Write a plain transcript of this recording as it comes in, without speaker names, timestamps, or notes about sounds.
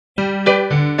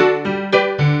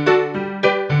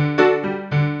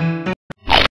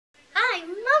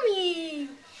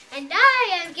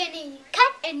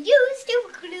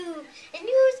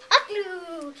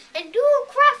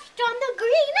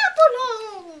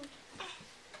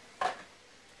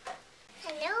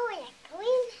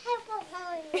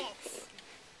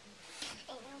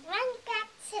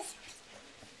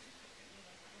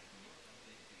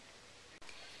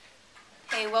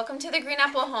welcome to the Green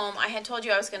Apple Home. I had told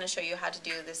you I was going to show you how to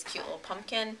do this cute little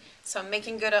pumpkin, so I'm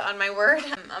making good on my word.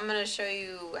 I'm going to show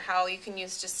you how you can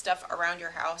use just stuff around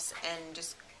your house and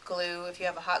just glue. If you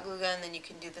have a hot glue gun, then you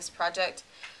can do this project,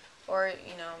 or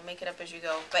make it up as you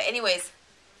go. But anyways,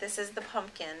 this is the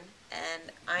pumpkin,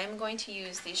 and I'm going to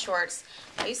use these shorts.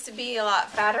 I used to be a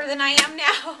lot fatter than I am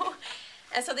now,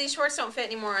 and so these shorts don't fit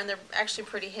anymore, and they're actually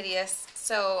pretty hideous.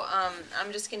 So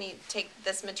I'm just going to take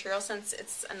this material since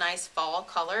it's a nice fall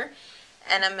color,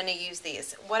 and I'm going to use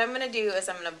these. What I'm going to do is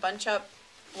I'm going to bunch up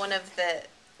one of the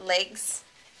legs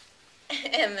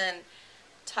and then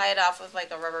tie it off with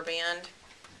like a rubber band.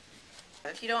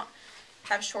 If you don't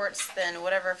have shorts, then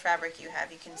whatever fabric you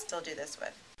have, you can still do this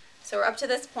with. So we're up to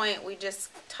this point. We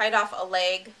just tied off a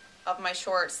leg of my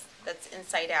shorts that's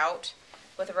inside out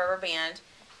with a rubber band,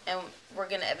 and we're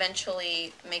going to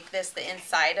eventually make this the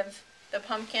inside of the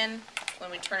pumpkin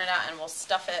when we turn it out, and we'll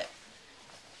stuff it,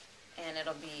 and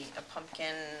it'll be a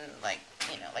pumpkin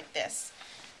like this.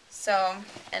 So,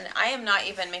 and I am not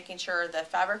even making sure the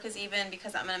fabric is even,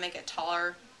 because I'm going to make it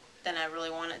taller than I really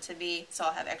want it to be, so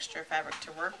I'll have extra fabric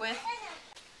to work with.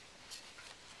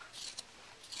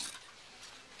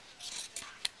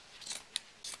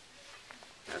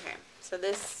 Okay, so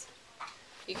this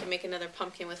you can make another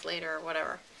pumpkin with later or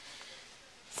whatever.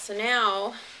 So now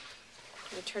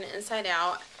I'm going to turn it inside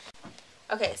out.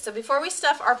 Okay, so before we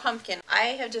stuff our pumpkin,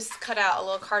 I have just cut out a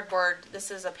little cardboard.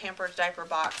 This is a Pampers diaper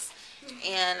box,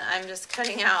 and I'm just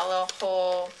cutting out a little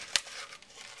hole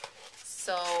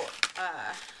so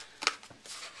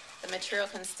the material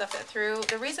can stuff it through.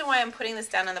 The reason why I'm putting this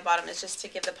down on the bottom is just to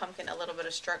give the pumpkin a little bit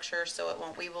of structure so it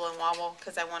won't weeble and wobble,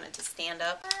 because I want it to stand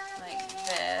up like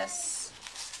this.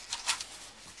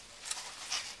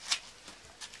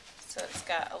 So it's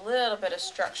got a little bit of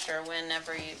structure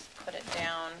whenever you put it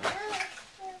down.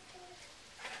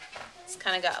 It's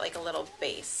kind of got like a little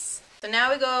base. So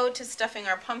now we go to stuffing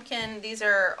our pumpkin. These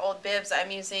are old bibs I'm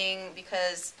using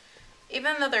because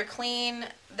even though they're clean,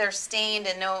 they're stained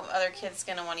and no other kid's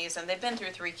going to want to use them. They've been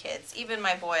through 3 kids. Even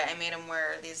my boy, I made him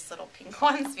wear these little pink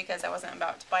ones because I wasn't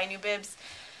about to buy new bibs.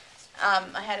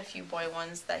 I had a few boy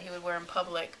ones that he would wear in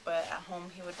public, but at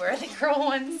home he would wear the girl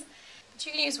ones. But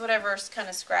you can use whatever kind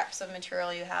of scraps of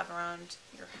material you have around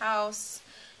your house.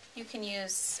 You can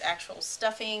use actual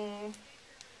stuffing,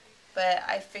 but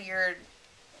I figured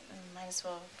I might as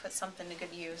well put something to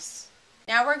good use.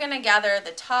 Now we're going to gather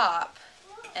the top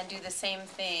and do the same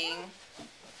thing,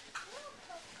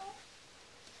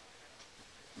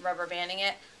 rubber banding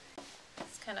it.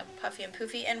 It's kind of puffy and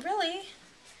poofy, and really,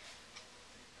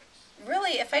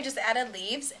 if I just added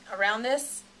leaves around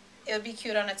this, it would be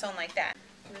cute on its own like that.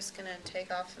 I'm just going to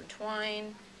take off some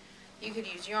twine. You could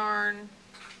use yarn,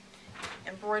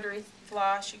 embroidery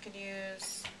floss you could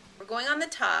use. We're going on the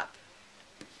top,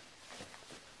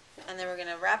 and then we're going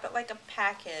to wrap it like a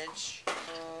package.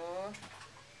 So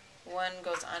one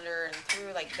goes under and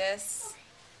through like this,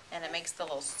 and it makes the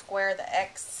little square, the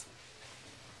X.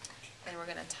 Then we're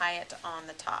going to tie it on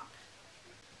the top.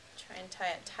 Try and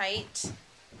tie it tight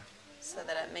so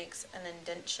that it makes an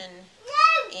indentation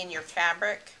in your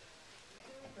fabric.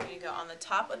 We're going to go on the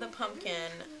top of the pumpkin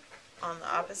on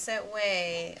the opposite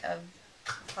way of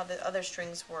how the other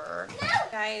strings were,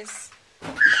 guys.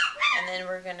 And then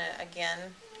we're going to, again,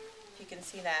 if you can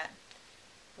see that,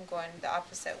 I'm going the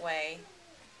opposite way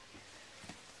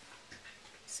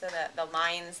so that the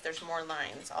lines, there's more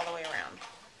lines all the way around.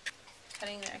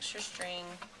 Cutting the extra string.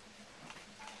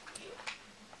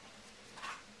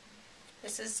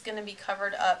 This is going to be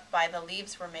covered up by the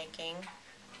leaves we're making.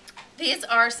 These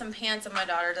are some pants of my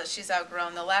daughter that she's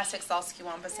outgrown. The elastic's all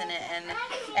skiwampus in it, and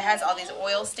it has all these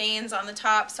oil stains on the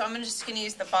top. So I'm just going to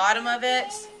use the bottom of it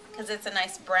because it's a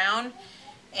nice brown.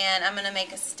 And I'm going to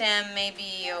make a stem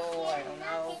maybe, I don't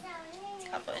know, a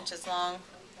couple inches long.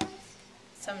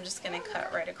 So I'm just going to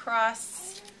cut right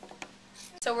across.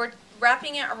 So we're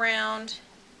wrapping it around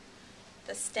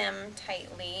the stem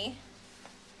tightly.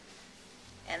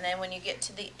 And then when you get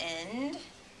to the end,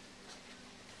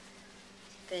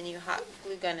 then you hot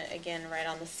glue gun it again right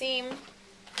on the seam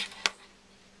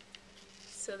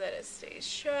so that it stays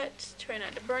shut. Try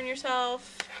not to burn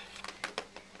yourself.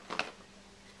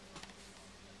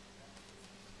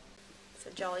 It's a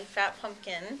jolly fat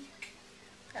pumpkin.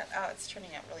 Oh, it's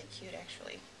turning out really cute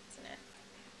actually, isn't it?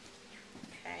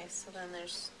 Okay, so then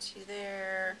there's 2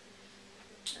 there,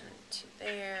 and 2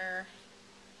 there.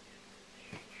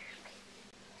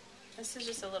 This is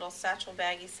just a little satchel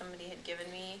baggie somebody had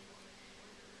given me,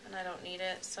 and I don't need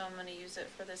it, so I'm going to use it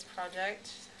for this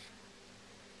project.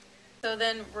 So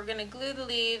then we're going to glue the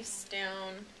leaves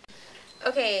down.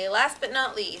 Okay, last but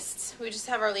not least, we just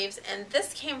have our leaves, and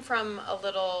this came from a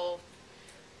little,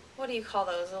 what do you call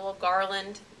those? A little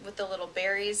garland with the little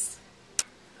berries.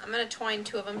 I'm going to twine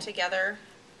 2 of them together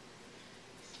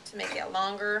to make it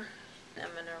longer. And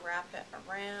I'm going to wrap it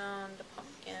around the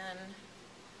pumpkin.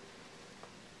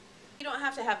 You don't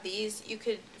have to have these. You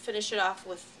could finish it off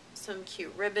with some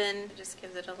cute ribbon. It just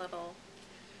gives it a little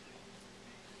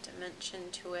dimension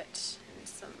to it,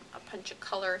 and a punch of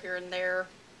color here and there.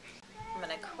 I'm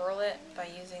going to curl it by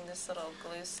using this little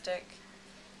glue stick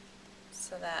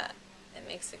so that it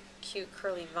makes a cute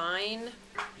curly vine.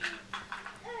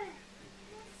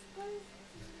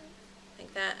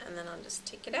 Like that, and then I'll just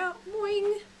take it out.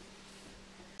 Boing!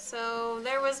 So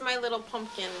there was my little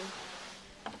pumpkin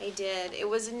I did. It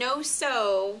was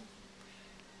no-sew,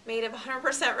 made of 100%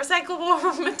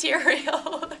 recyclable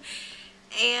material.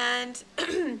 And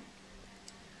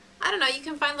I don't know, you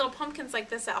can find little pumpkins like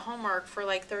this at Hallmark for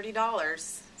like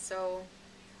 $30. So,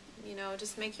 you know,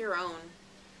 just make your own.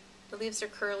 The leaves are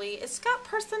curly. It's got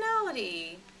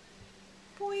personality.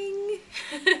 Boing.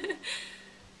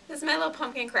 This is my little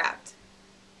pumpkin craft.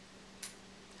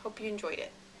 Hope you enjoyed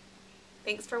it.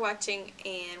 Thanks for watching,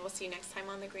 and we'll see you next time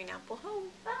on The Green Apple Home.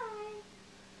 Bye!